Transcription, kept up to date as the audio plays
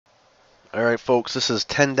All right, folks, this is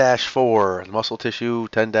 10-4, muscle tissue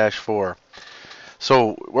 10-4.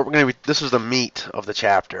 So what we're going to be, this is the meat of the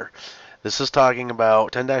chapter. This is talking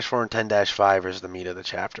about 10-4 and 10-5 is the meat of the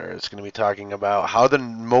chapter. It's going to be talking about how the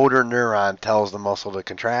motor neuron tells the muscle to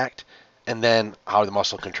contract and then how the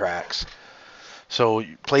muscle contracts. So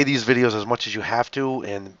play these videos as much as you have to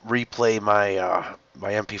and replay my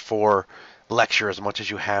MP4 lecture as much as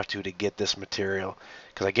you have to get this material.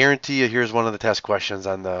 Because I guarantee you, here's one of the test questions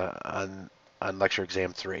on lecture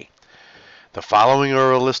exam 3. The following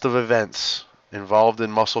are a list of events involved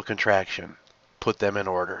in muscle contraction. Put them in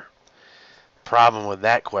order. Problem with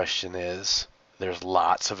that question is there's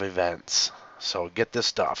lots of events. So get this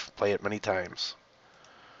stuff. Play it many times.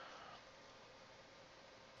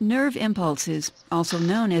 Nerve impulses, also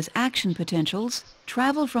known as action potentials,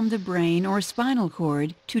 travel from the brain or spinal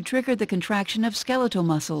cord to trigger the contraction of skeletal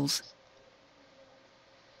muscles.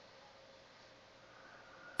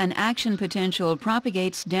 An action potential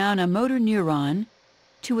propagates down a motor neuron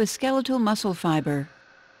to a skeletal muscle fiber.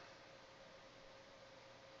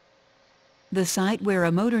 The site where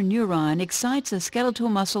a motor neuron excites a skeletal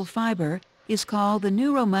muscle fiber is called the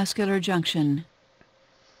neuromuscular junction.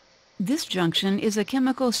 This junction is a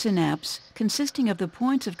chemical synapse consisting of the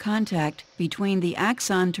points of contact between the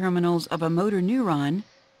axon terminals of a motor neuron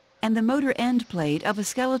and the motor end plate of a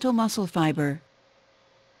skeletal muscle fiber.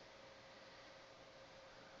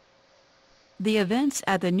 The events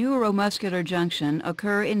at the neuromuscular junction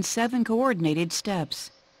occur in 7 coordinated steps.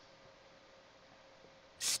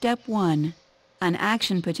 Step 1. An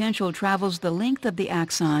action potential travels the length of the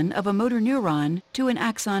axon of a motor neuron to an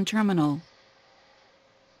axon terminal.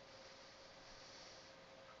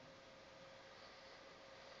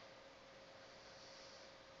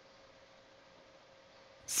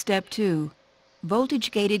 Step 2.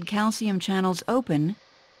 Voltage-gated calcium channels open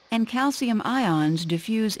and calcium ions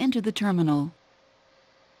diffuse into the terminal.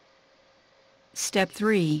 Step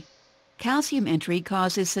 3. Calcium entry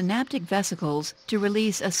causes synaptic vesicles to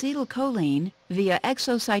release acetylcholine via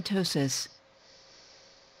exocytosis.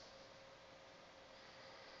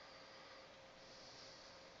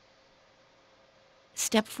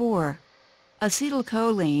 Step 4.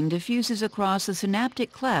 Acetylcholine diffuses across the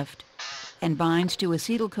synaptic cleft and binds to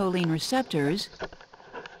acetylcholine receptors,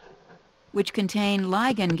 which contain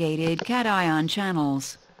ligand-gated cation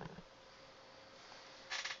channels.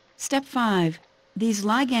 Step 5. These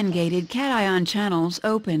ligand-gated cation channels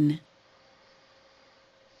open.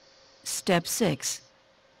 Step 6.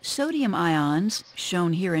 Sodium ions,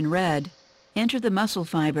 shown here in red, enter the muscle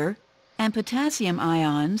fiber, and potassium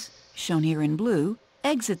ions, shown here in blue,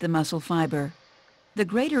 exit the muscle fiber. The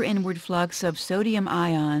greater inward flux of sodium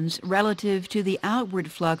ions relative to the outward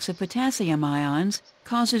flux of potassium ions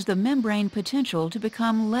causes the membrane potential to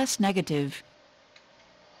become less negative.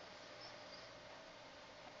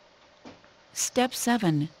 Step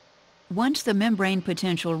 7. Once the membrane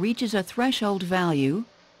potential reaches a threshold value,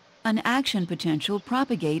 an action potential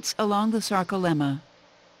propagates along the sarcolemma.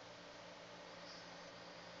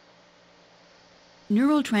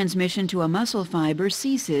 Neural transmission to a muscle fiber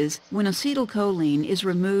ceases when acetylcholine is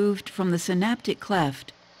removed from the synaptic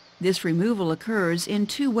cleft. This removal occurs in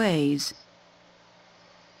 2 ways.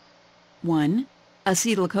 1.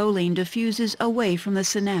 Acetylcholine diffuses away from the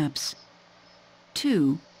synapse.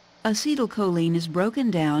 2. Acetylcholine is broken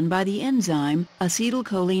down by the enzyme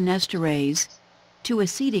acetylcholinesterase to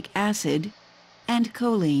acetic acid and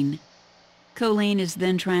choline. Choline is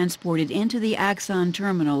then transported into the axon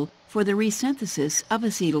terminal for the resynthesis of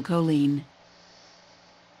acetylcholine.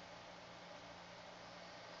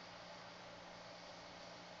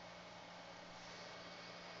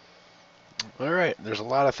 Alright, there's a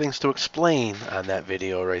lot of things to explain on that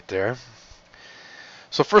video right there.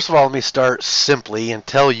 So first of all, let me start simply and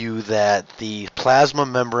tell you that the plasma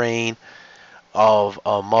membrane of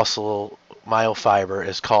a muscle myofiber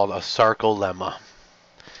is called a sarcolemma.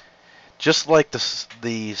 Just like the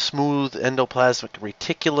smooth endoplasmic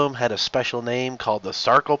reticulum had a special name called the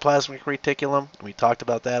sarcoplasmic reticulum, we talked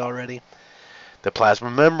about that already, the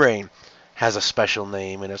plasma membrane has a special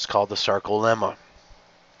name and it's called the sarcolemma.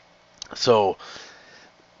 So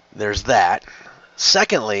there's that.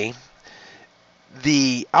 Secondly,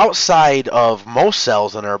 the outside of most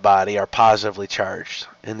cells in our body are positively charged.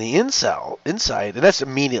 And the inside, and that's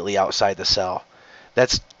immediately outside the cell.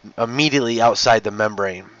 That's immediately outside the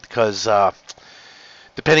membrane because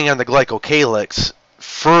depending on the glycocalyx,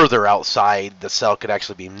 further outside the cell could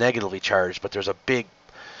actually be negatively charged, but there's a big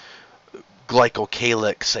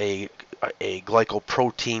glycocalyx, a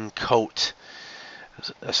glycoprotein coat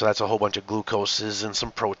So that's a whole bunch of glucoses and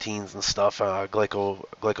some proteins and stuff.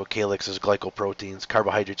 Glycocalyxes, glycoproteins,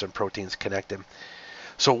 carbohydrates and proteins connected.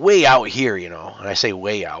 So way out here, and I say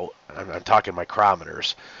way out, I'm talking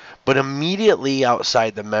micrometers. But immediately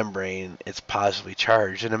outside the membrane, it's positively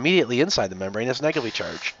charged, and immediately inside the membrane, it's negatively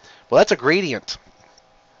charged. Well, that's a gradient.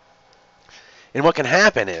 And what can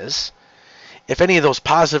happen is, if any of those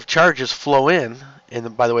positive charges flow in,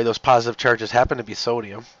 and by the way, those positive charges happen to be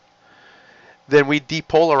sodium, then we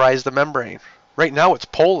depolarize the membrane. Right now it's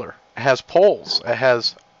polar. It has poles. It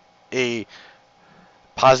has a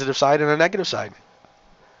positive side and a negative side.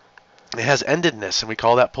 It has endedness, and we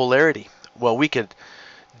call that polarity. Well, we could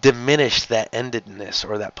diminish that endedness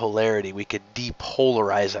or that polarity. We could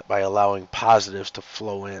depolarize it by allowing positives to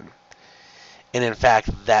flow in. And in fact,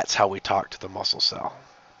 that's how we talk to the muscle cell.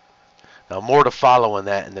 Now, more to follow on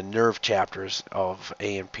that in the nerve chapters of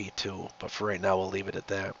AMP2, but for right now, we'll leave it at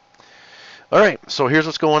that. All right, so here's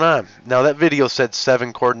what's going on. Now, that video said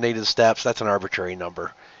 7 coordinated steps. That's an arbitrary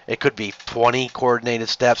number. It could be 20 coordinated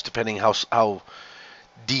steps, depending how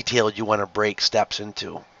detailed you want to break steps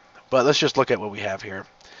into. But let's just look at what we have here.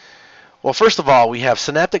 Well, first of all, we have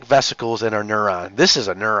synaptic vesicles in our neuron. This is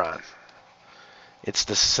a neuron. It's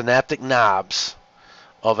the synaptic knobs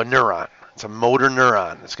of a neuron. It's a motor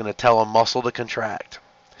neuron. It's going to tell a muscle to contract.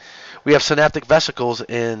 We have synaptic vesicles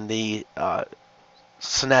in the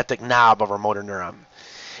synaptic knob of our motor neuron.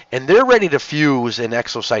 And they're ready to fuse and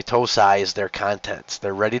exocytosize their contents.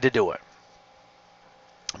 They're ready to do it.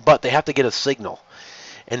 But they have to get a signal.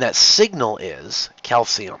 And that signal is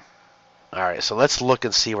calcium. All right, so let's look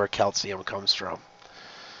and see where calcium comes from.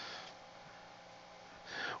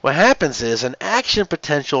 What happens is an action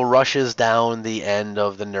potential rushes down the end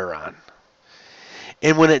of the neuron.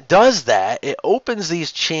 And when it does that, it opens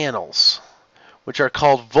these channels, which are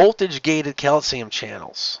called voltage-gated calcium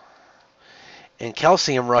channels. And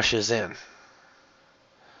calcium rushes in.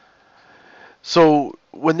 So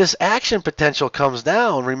when this action potential comes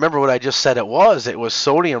down, remember what I just said it was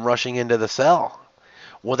sodium rushing into the cell.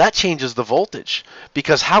 Well, that changes the voltage,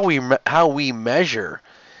 because how we measure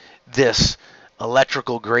this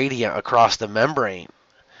electrical gradient across the membrane,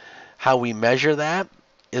 how we measure that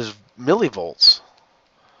is millivolts.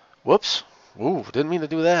 Whoops. Ooh, didn't mean to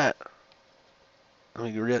do that.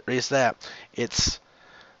 Let me erase that. It's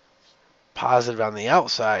positive on the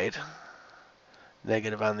outside,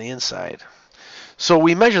 negative on the inside. So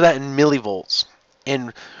we measure that in millivolts.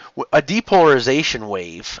 And a depolarization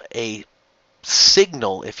wave, a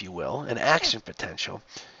signal, if you will, an action potential,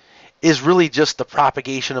 is really just the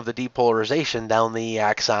propagation of the depolarization down the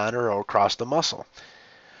axon or across the muscle.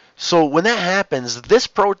 So when that happens, this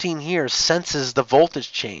protein here senses the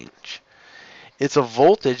voltage change. It's a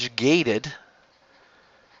voltage-gated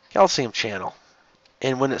calcium channel.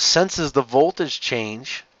 And when it senses the voltage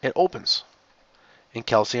change, it opens. And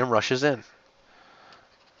calcium rushes in.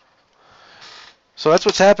 So that's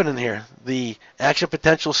what's happening here. The action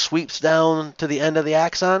potential sweeps down to the end of the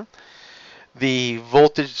axon. The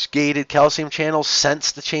voltage-gated calcium channels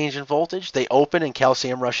sense the change in voltage. They open and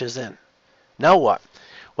calcium rushes in. Now what?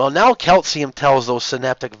 Well, now calcium tells those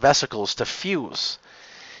synaptic vesicles to fuse.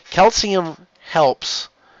 Calcium helps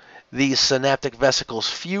these synaptic vesicles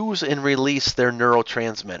fuse and release their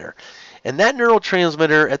neurotransmitter. And that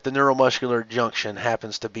neurotransmitter at the neuromuscular junction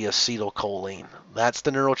happens to be acetylcholine. That's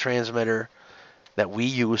the neurotransmitter that we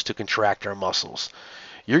use to contract our muscles.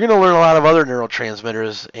 You're going to learn a lot of other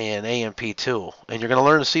neurotransmitters in AMP2, and you're going to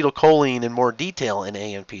learn acetylcholine in more detail in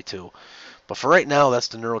AMP2. But for right now, that's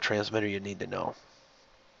the neurotransmitter you need to know.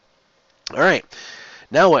 All right.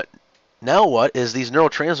 Now what? Now what is these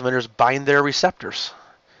neurotransmitters bind their receptors?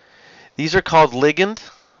 These are called ligand-gated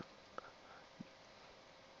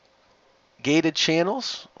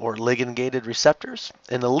channels or ligand-gated receptors.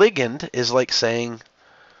 And the ligand is like saying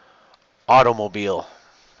automobile.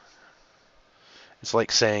 It's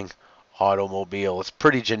like saying automobile. It's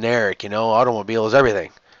pretty generic, Automobile is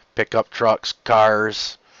everything. Pickup trucks,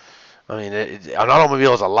 cars. I mean, an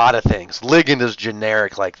automobile is a lot of things. Ligand is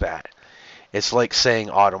generic like that. It's like saying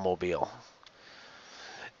automobile.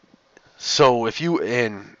 So if you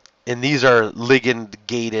and these are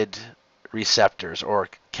ligand-gated receptors or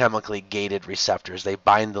chemically gated receptors. They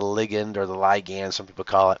bind the ligand or the ligand, some people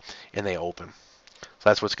call it, and they open. So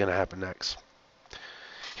that's what's going to happen next.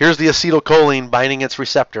 Here's the acetylcholine binding its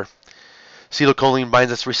receptor. Acetylcholine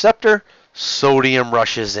binds its receptor, sodium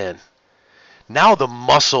rushes in. Now the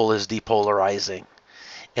muscle is depolarizing.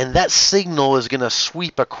 And that signal is going to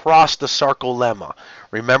sweep across the sarcolemma.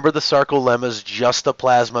 Remember, the sarcolemma is just a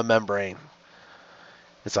plasma membrane.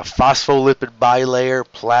 It's a phospholipid bilayer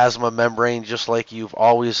plasma membrane, just like you've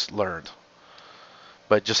always learned.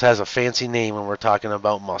 but it just has a fancy name when we're talking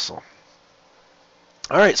about muscle.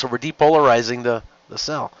 All right, so we're depolarizing the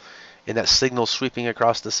cell, and that signal sweeping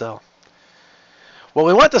across the cell. Well,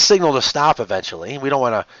 we want the signal to stop eventually. We don't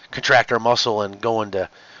want to contract our muscle and go into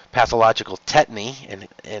pathological tetany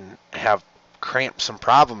and have cramps and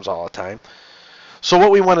problems all the time. So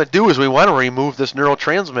what we want to do is we want to remove this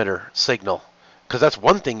neurotransmitter signal, because that's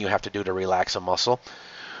one thing you have to do to relax a muscle.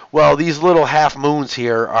 Well, these little half moons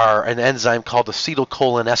here are an enzyme called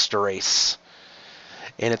acetylcholinesterase,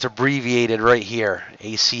 and it's abbreviated right here,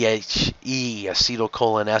 ACHE,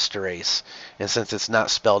 acetylcholinesterase. And since it's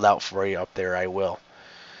not spelled out for you up there, I will.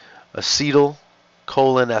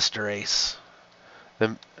 Acetylcholinesterase.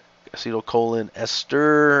 The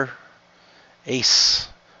acetylcholinesterase.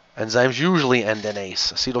 Enzymes usually end in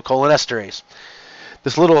ACE, acetylcholinesterase.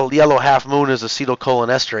 This little yellow half moon is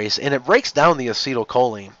acetylcholinesterase, and it breaks down the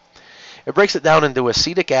acetylcholine. It breaks it down into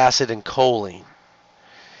acetic acid and choline.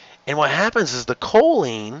 And what happens is the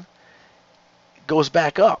choline goes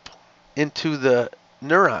back up into the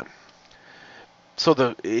neuron.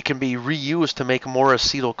 So it can be reused to make more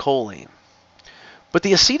acetylcholine. But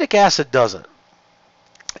the acetic acid doesn't.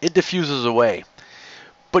 It diffuses away.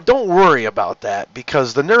 But don't worry about that,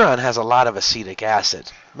 because the neuron has a lot of acetic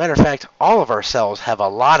acid. Matter of fact, all of our cells have a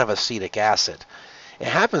lot of acetic acid. It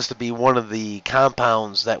happens to be one of the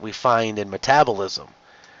compounds that we find in metabolism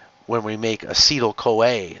when we make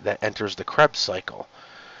acetyl-CoA that enters the Krebs cycle.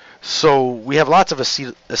 So we have lots of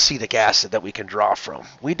acetic acid that we can draw from.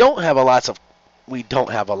 We don't have a lot of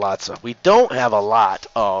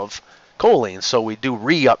choline, so we do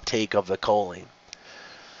reuptake of the choline.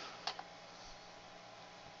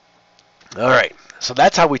 All right, so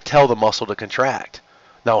that's how we tell the muscle to contract.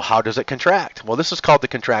 Now, how does it contract? Well, this is called the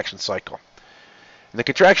contraction cycle. And the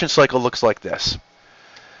contraction cycle looks like this.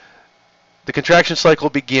 The contraction cycle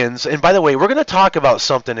begins, and by the way, we're going to talk about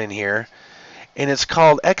something in here, and it's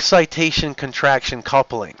called excitation-contraction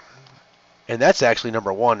coupling. And that's actually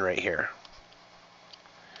number 1 right here.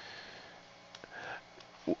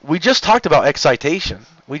 We just talked about excitation.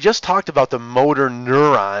 We just talked about the motor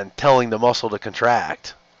neuron telling the muscle to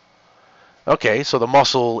contract. Okay, so the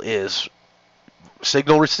muscle is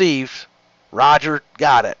signal received. Roger,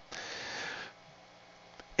 got it.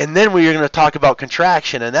 And then we're going to talk about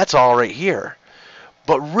contraction, and that's all right here.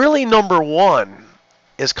 But really, number 1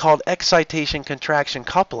 is called excitation-contraction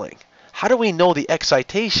coupling. How do we know the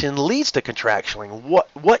excitation leads to contraction?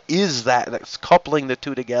 What is that that's coupling the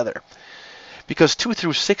two together? Because 2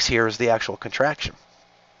 through 6 here is the actual contraction.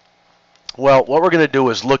 Well, what we're going to do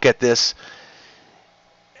is look at this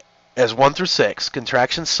as 1 through 6,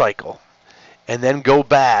 contraction cycle, and then go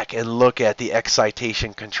back and look at the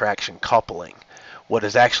excitation-contraction coupling. What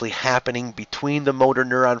is actually happening between the motor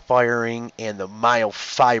neuron firing and the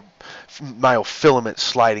myofilament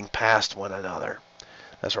sliding past one another.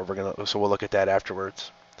 That's what so we'll look at that afterwards.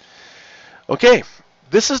 Okay,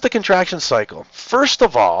 this is the contraction cycle. First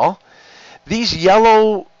of all, these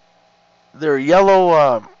yellow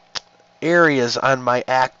areas on my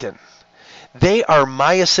actin, they are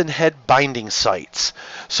myosin head binding sites.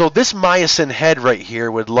 So this myosin head right here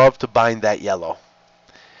would love to bind that yellow,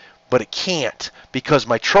 but it can't because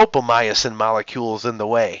my tropomyosin molecule is in the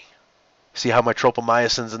way. See how my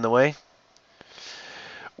tropomyosin is in the way?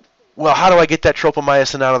 Well, how do I get that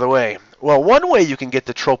tropomyosin out of the way? Well, one way you can get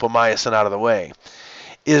the tropomyosin out of the way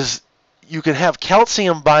is you can have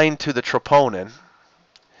calcium bind to the troponin,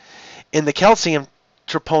 and the calcium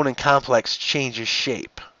troponin complex changes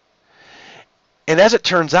shape. And as it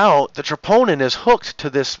turns out, the troponin is hooked to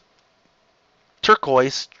this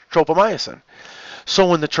turquoise tropomyosin. So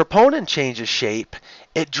when the troponin changes shape,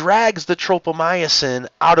 it drags the tropomyosin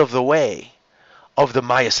out of the way of the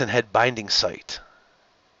myosin head binding site.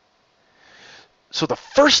 So the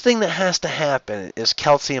first thing that has to happen is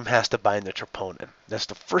calcium has to bind the troponin. That's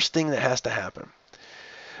the first thing that has to happen.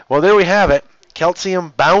 Well, there we have it.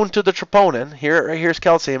 Calcium bound to the troponin. Here's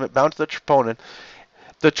calcium, it bound to the troponin.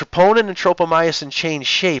 The troponin and tropomyosin change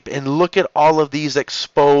shape, and look at all of these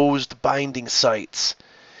exposed binding sites.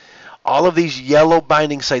 All of these yellow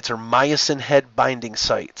binding sites are myosin head binding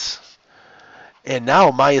sites. And now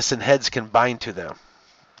myosin heads can bind to them.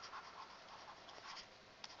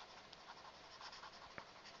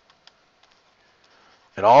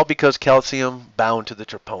 And all because calcium bound to the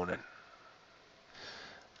troponin.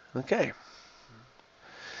 Okay.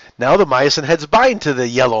 Now the myosin heads bind to the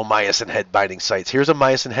yellow myosin head binding sites. Here's a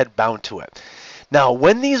myosin head bound to it. Now,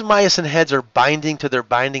 when these myosin heads are binding to their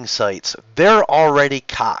binding sites, they're already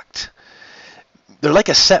cocked. They're like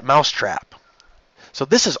a set mousetrap. So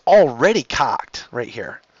this is already cocked right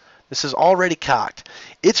here. This is already cocked.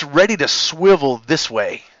 It's ready to swivel this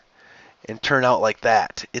way and turn out like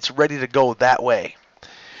that. It's ready to go that way.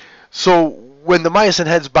 So when the myosin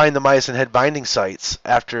heads bind the myosin head binding sites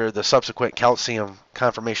after the subsequent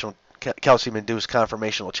calcium-induced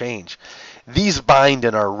conformational change, these bind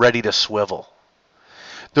and are ready to swivel.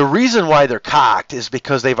 The reason why they're cocked is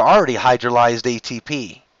because they've already hydrolyzed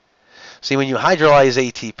ATP. See, when you hydrolyze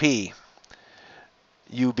ATP,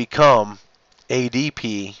 you become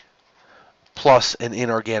ADP plus an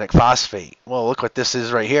inorganic phosphate. Well, look what this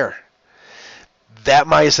is right here. That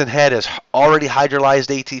myosin head has already hydrolyzed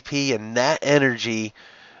ATP, and that energy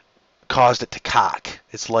caused it to cock.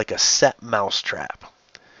 It's like a set mousetrap.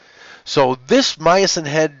 So this myosin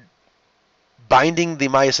head binding the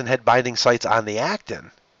myosin head binding sites on the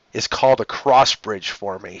actin is called a cross bridge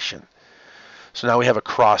formation. So now we have a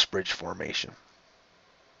cross bridge formation.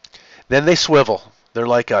 Then they swivel. They're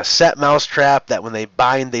like a set mousetrap that when they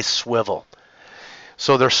bind, they swivel.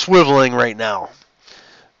 So they're swiveling right now.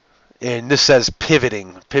 And this says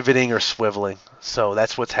pivoting or swiveling. So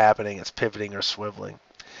that's what's happening. It's pivoting or swiveling.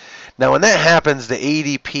 Now when that happens, the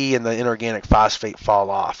ADP and the inorganic phosphate fall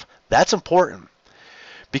off. That's important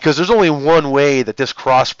because there's only one way that this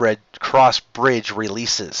cross bridge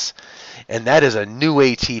releases, and that is a new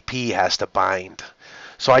ATP has to bind.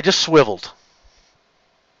 So I just swiveled.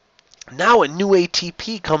 Now a new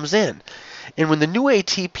ATP comes in. And when the new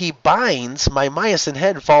ATP binds, my myosin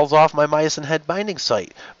head falls off my myosin head binding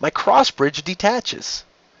site. My cross bridge detaches.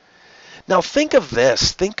 Now think of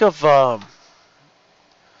this. Think of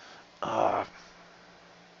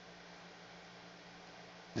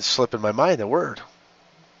it's slipping my mind, the word.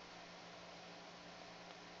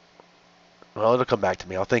 Well, it'll come back to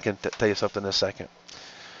me. I'll think and tell you something in a second.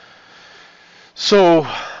 So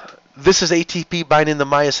this is ATP binding the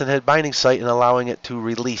myosin head binding site and allowing it to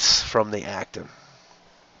release from the actin.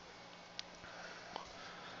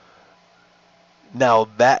 Now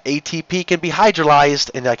that ATP can be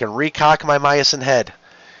hydrolyzed and I can recock my myosin head.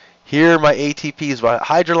 Here my ATP is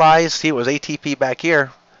hydrolyzed. See, it was ATP back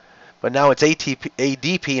here, but now it's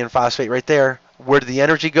ADP and phosphate right there. Where did the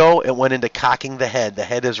energy go? It went into cocking the head. The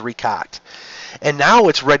head is recocked. And now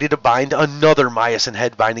it's ready to bind another myosin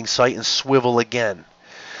head binding site and swivel again.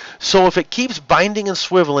 So if it keeps binding and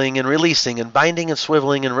swiveling and releasing and binding and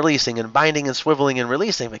swiveling and releasing and binding and swiveling and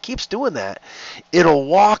releasing, if it keeps doing that, it'll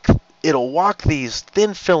walk these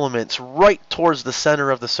thin filaments right towards the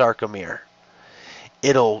center of the sarcomere.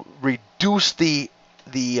 It'll reduce the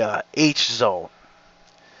H zone,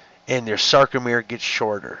 and your sarcomere gets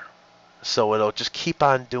shorter. So it'll just keep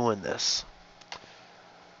on doing this.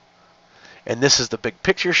 And this is the big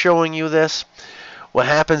picture showing you this. What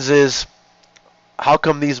happens is, how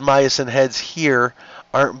come these myosin heads here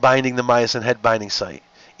aren't binding the myosin head binding site?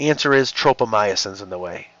 Answer is tropomyosin's in the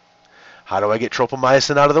way. How do I get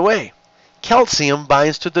tropomyosin out of the way? Calcium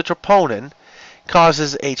binds to the troponin,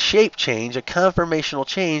 causes a shape change, a conformational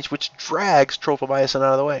change, which drags tropomyosin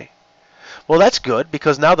out of the way. Well, that's good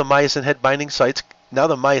because now the myosin head binding sites, now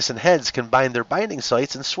the myosin heads can bind their binding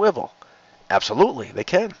sites and swivel. Absolutely, they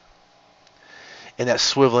can. And that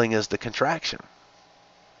swiveling is the contraction.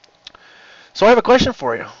 So I have a question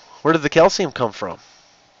for you. Where did the calcium come from?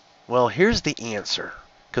 Well, here's the answer.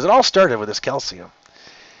 Because it all started with this calcium.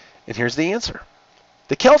 And here's the answer.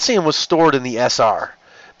 The calcium was stored in the SR.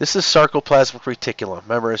 This is sarcoplasmic reticulum.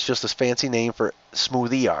 Remember, it's just a fancy name for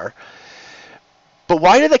smooth ER. But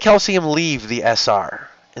why did the calcium leave the SR?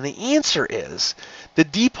 And the answer is the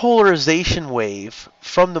depolarization wave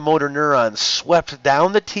from the motor neuron swept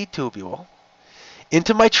down the T-tubule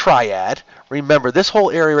into my triad. Remember, this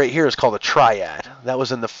whole area right here is called a triad. That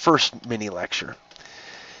was in the first mini lecture.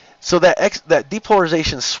 So that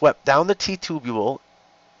depolarization swept down the T-tubule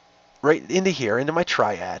right into here, into my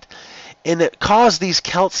triad, and it caused these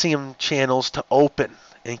calcium channels to open.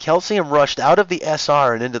 And calcium rushed out of the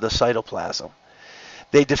SR and into the cytoplasm.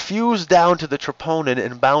 They diffused down to the troponin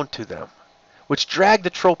and bound to them, which dragged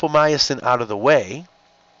the tropomyosin out of the way,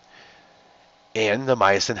 and the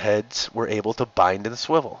myosin heads were able to bind and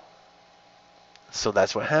swivel. So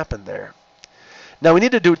that's what happened there. Now we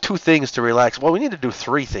need to do two things to relax. Well, we need to do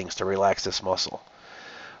three things to relax this muscle.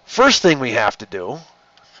 First thing we have to do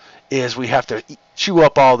is we have to chew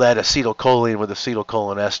up all that acetylcholine with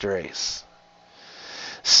acetylcholinesterase.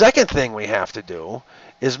 Second thing we have to do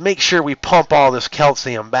is make sure we pump all this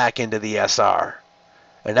calcium back into the SR.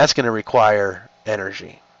 And that's going to require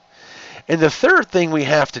energy. And the third thing we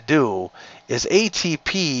have to do is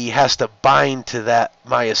ATP has to bind to that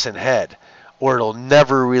myosin head, or it'll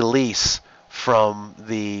never release from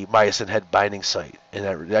the myosin head binding site. And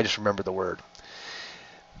I just remember the word.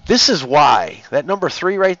 This is why, that number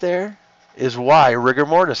 3 right there, is why rigor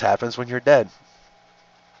mortis happens when you're dead.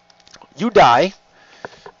 You die,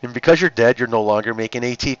 and because you're dead, you're no longer making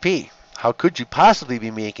ATP. How could you possibly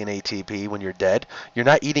be making ATP when you're dead? You're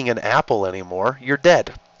not eating an apple anymore. You're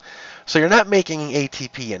dead. So you're not making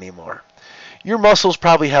ATP anymore. Your muscles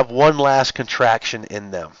probably have one last contraction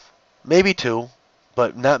in them. Maybe two,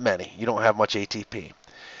 but not many. You don't have much ATP.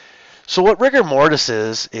 So what rigor mortis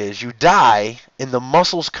is you die and the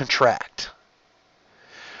muscles contract.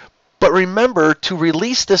 But remember, to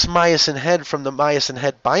release this myosin head from the myosin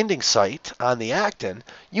head binding site on the actin,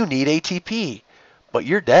 you need ATP. But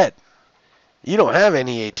you're dead. You don't have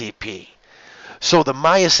any ATP. So the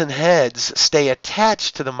myosin heads stay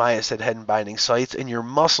attached to the myosin head binding sites and your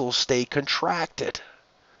muscles stay contracted.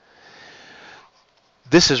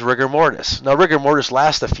 This is rigor mortis. Now rigor mortis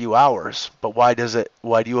lasts a few hours, but why do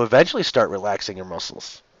you eventually start relaxing your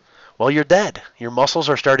muscles? Well, you're dead. Your muscles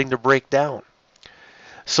are starting to break down.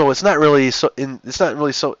 So it's not really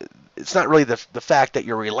the fact that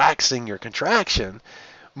you're relaxing your contraction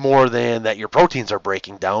more than that your proteins are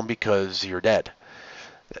breaking down because you're dead.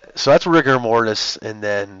 So that's rigor mortis, and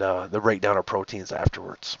then the breakdown of proteins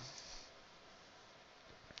afterwards.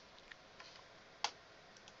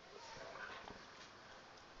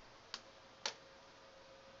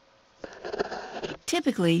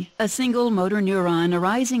 Typically, a single motor neuron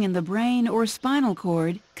arising in the brain or spinal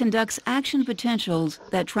cord conducts action potentials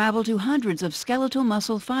that travel to hundreds of skeletal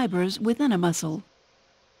muscle fibers within a muscle.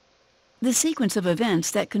 The sequence of events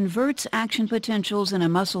that converts action potentials in a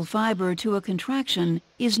muscle fiber to a contraction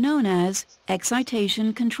is known as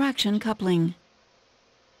excitation-contraction coupling.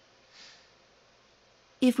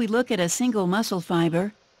 If we look at a single muscle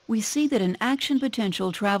fiber, we see that an action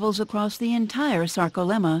potential travels across the entire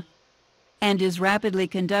sarcolemma and is rapidly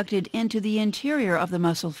conducted into the interior of the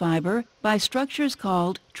muscle fiber by structures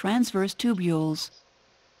called transverse tubules.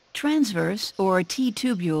 Transverse, or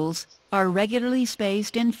T-tubules, are regularly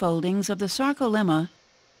spaced enfoldings of the sarcolemma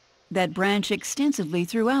that branch extensively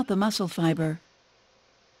throughout the muscle fiber.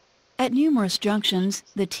 At numerous junctions,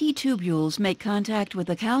 the T-tubules make contact with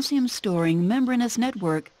a calcium-storing membranous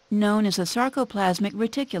network known as a sarcoplasmic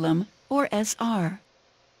reticulum, or SR.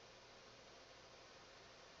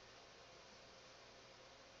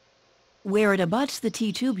 Where it abuts the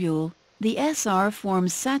T-tubule, the SR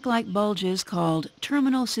forms sac-like bulges called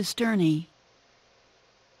terminal cisternae.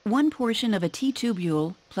 One portion of a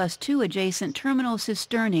T-tubule plus two adjacent terminal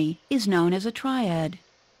cisternae is known as a triad.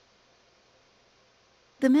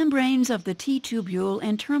 The membranes of the T-tubule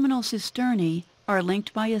and terminal cisternae are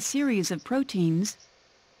linked by a series of proteins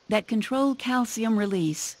that control calcium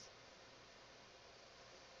release.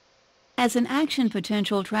 As an action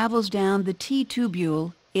potential travels down the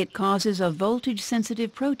T-tubule, it causes a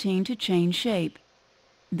voltage-sensitive protein to change shape.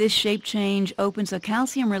 This shape change opens a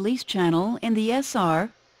calcium release channel in the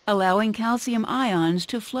SR, allowing calcium ions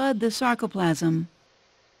to flood the sarcoplasm.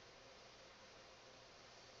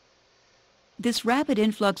 This rapid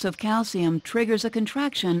influx of calcium triggers a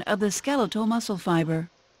contraction of the skeletal muscle fiber.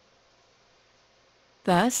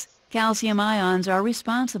 Thus, calcium ions are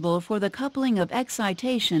responsible for the coupling of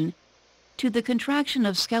excitation to the contraction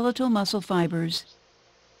of skeletal muscle fibers.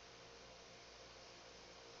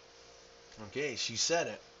 Okay, she said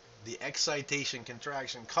it. The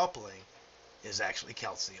excitation-contraction coupling is actually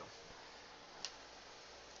calcium.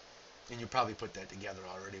 And you probably put that together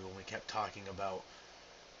already when we kept talking about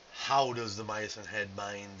how does the myosin head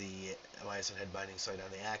bind the myosin head binding site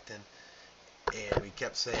on the actin. And we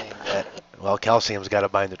kept saying that, well, calcium's got to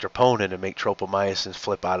bind the troponin and make tropomyosins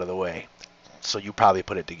flip out of the way. So you probably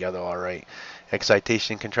put it together all right.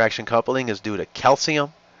 Excitation-contraction coupling is due to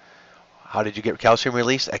calcium. How did you get calcium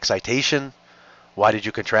released? Excitation. Why did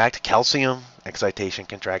you contract? Calcium. Excitation,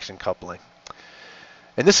 contraction, coupling.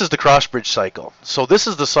 And this is the cross-bridge cycle. So this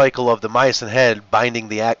is the cycle of the myosin head binding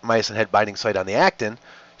the myosin head binding site on the actin,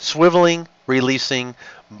 swiveling, releasing,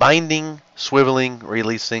 binding, swiveling,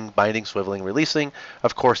 releasing, binding, swiveling, releasing.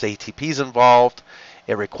 Of course, ATP is involved.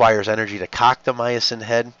 It requires energy to cock the myosin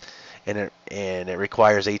head, and it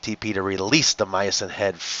requires ATP to release the myosin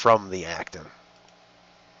head from the actin.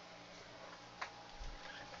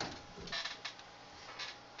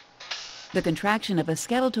 The contraction of a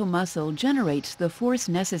skeletal muscle generates the force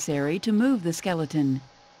necessary to move the skeleton.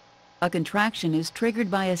 A contraction is triggered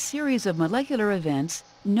by a series of molecular events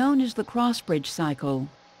known as the cross-bridge cycle.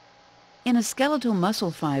 In a skeletal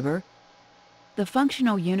muscle fiber, the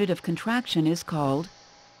functional unit of contraction is called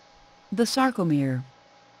the sarcomere.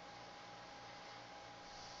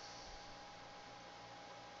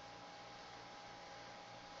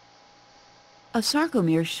 A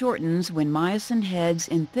sarcomere shortens when myosin heads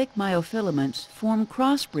in thick myofilaments form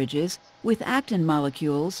cross bridges with actin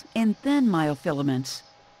molecules in thin myofilaments.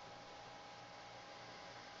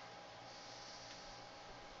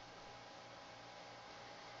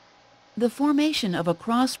 The formation of a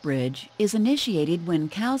cross bridge is initiated when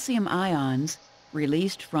calcium ions,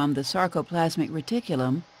 released from the sarcoplasmic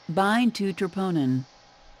reticulum, bind to troponin.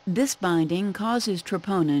 This binding causes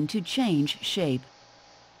troponin to change shape.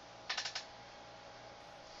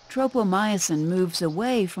 Tropomyosin moves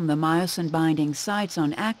away from the myosin-binding sites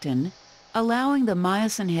on actin, allowing the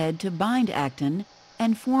myosin head to bind actin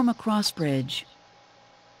and form a cross bridge.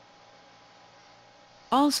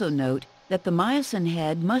 Also note that the myosin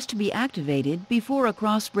head must be activated before a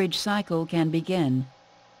cross-bridge cycle can begin.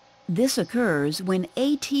 This occurs when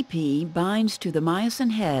ATP binds to the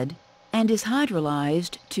myosin head and is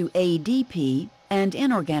hydrolyzed to ADP and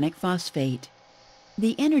inorganic phosphate.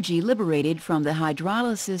 The energy liberated from the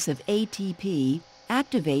hydrolysis of ATP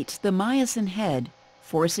activates the myosin head,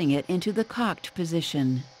 forcing it into the cocked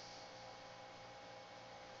position.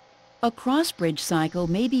 A cross-bridge cycle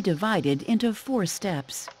may be divided into 4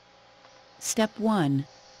 steps. Step 1.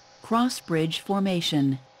 Cross-bridge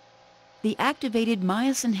formation. The activated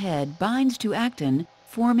myosin head binds to actin,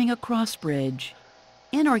 forming a cross bridge.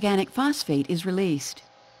 Inorganic phosphate is released,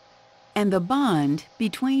 and the bond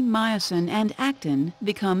between myosin and actin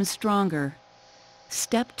becomes stronger.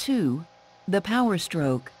 Step 2. The power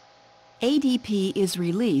stroke. ADP is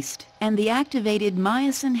released and the activated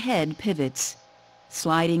myosin head pivots,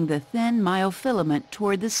 sliding the thin myofilament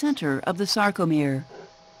toward the center of the sarcomere.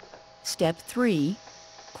 Step 3.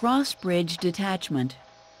 Cross-bridge detachment.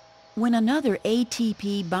 When another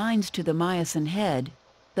ATP binds to the myosin head,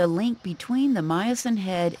 the link between the myosin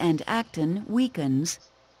head and actin weakens,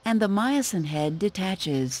 and the myosin head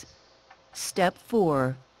detaches. Step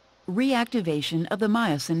 4. Reactivation of the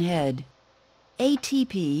myosin head.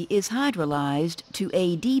 ATP is hydrolyzed to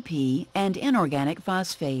ADP and inorganic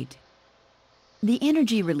phosphate. The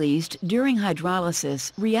energy released during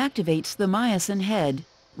hydrolysis reactivates the myosin head,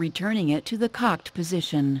 returning it to the cocked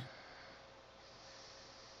position.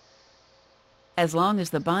 As long as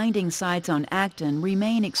the binding sites on actin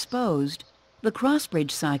remain exposed, the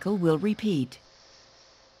cross-bridge cycle will repeat.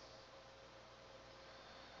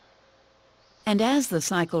 And as the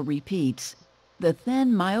cycle repeats, the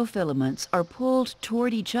thin myofilaments are pulled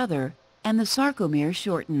toward each other and the sarcomere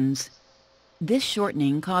shortens. This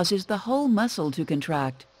shortening causes the whole muscle to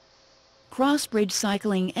contract. Cross-bridge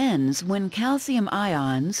cycling ends when calcium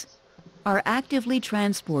ions are actively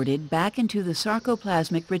transported back into the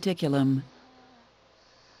sarcoplasmic reticulum.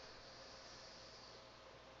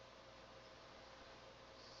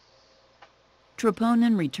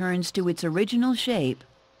 Troponin returns to its original shape,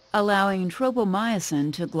 allowing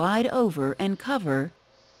tropomyosin to glide over and cover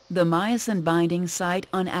the myosin-binding site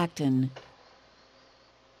on actin.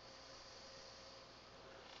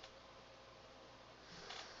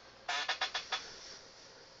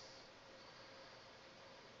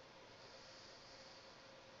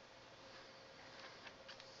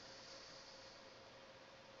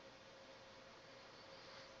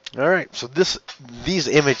 Alright, so these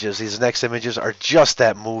images, these next images, are just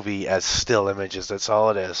that movie as still images. That's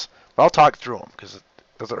all it is. But I'll talk through them because it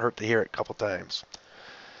doesn't hurt to hear it a couple times.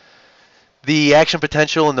 The action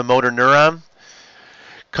potential in the motor neuron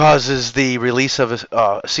causes the release of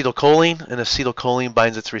acetylcholine, and acetylcholine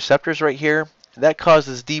binds its receptors right here. That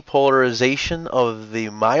causes depolarization of the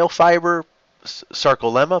myofiber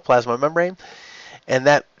sarcolemma, plasma membrane, and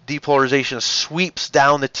that depolarization sweeps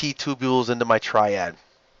down the T tubules into my triad.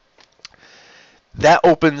 That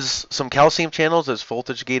opens some calcium channels. There's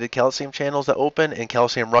voltage-gated calcium channels that open, and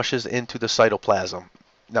calcium rushes into the cytoplasm.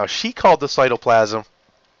 Now, she called the cytoplasm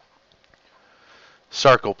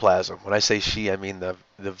sarcoplasm. When I say she, I mean the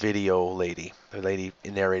video lady, the lady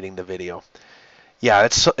narrating the video. Yeah,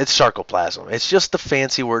 it's sarcoplasm. It's just the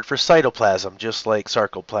fancy word for cytoplasm, just like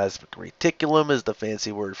sarcoplasmic reticulum is the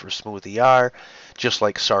fancy word for smooth ER, just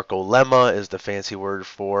like sarcolemma is the fancy word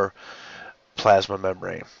for plasma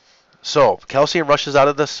membrane. So, calcium rushes out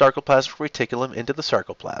of the sarcoplasmic reticulum into the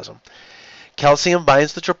sarcoplasm. Calcium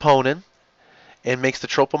binds the troponin and makes the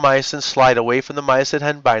tropomyosin slide away from the myosin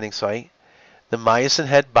head binding site. The myosin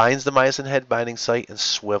head binds the myosin head binding site and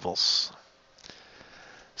swivels.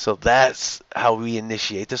 So that's how we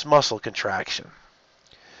initiate this muscle contraction.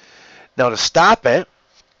 Now to stop it,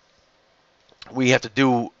 we have to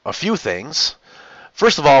do a few things.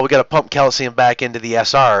 First of all, we got to pump calcium back into the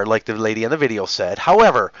SR like the lady in the video said.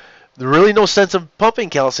 However, there's really no sense of pumping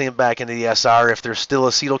calcium back into the SR if there's still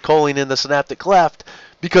acetylcholine in the synaptic cleft,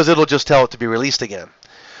 because it'll just tell it to be released again.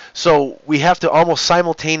 So we have to almost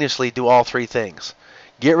simultaneously do all three things.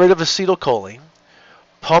 Get rid of acetylcholine,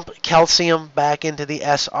 pump calcium back into the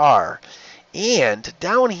SR, and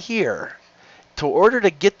down here, in order to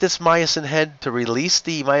get this myosin head to release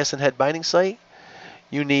the myosin head binding site,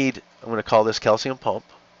 you need, I'm going to call this calcium pump.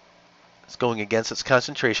 It's going against its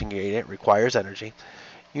concentration gradient, requires energy.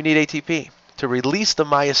 You need ATP to release the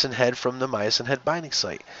myosin head from the myosin head binding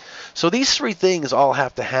site. So these three things all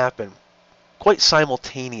have to happen quite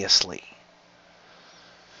simultaneously.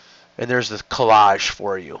 And there's this collage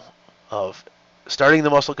for you of starting the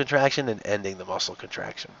muscle contraction and ending the muscle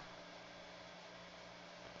contraction.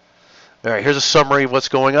 All right, here's a summary of what's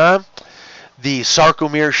going on. The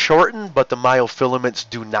sarcomeres shorten, but the myofilaments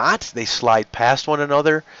do not. They slide past one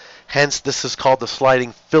another. Hence, this is called the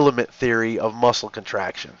sliding filament theory of muscle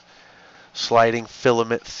contraction. Sliding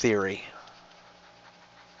filament theory.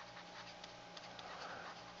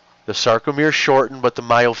 The sarcomeres shorten, but the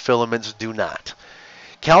myofilaments do not.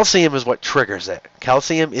 Calcium is what triggers it.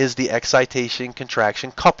 Calcium is the excitation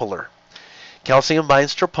contraction coupler. Calcium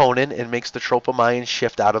binds troponin and makes the tropomine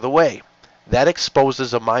shift out of the way. That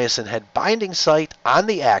exposes a myosin head binding site on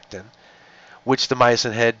the actin, which the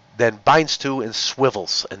myosin head then binds to and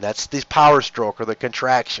swivels. And that's the power stroke or the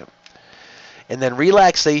contraction. And then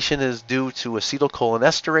relaxation is due to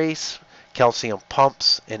acetylcholinesterase, calcium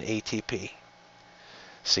pumps, and ATP.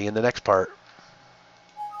 See you in the next part.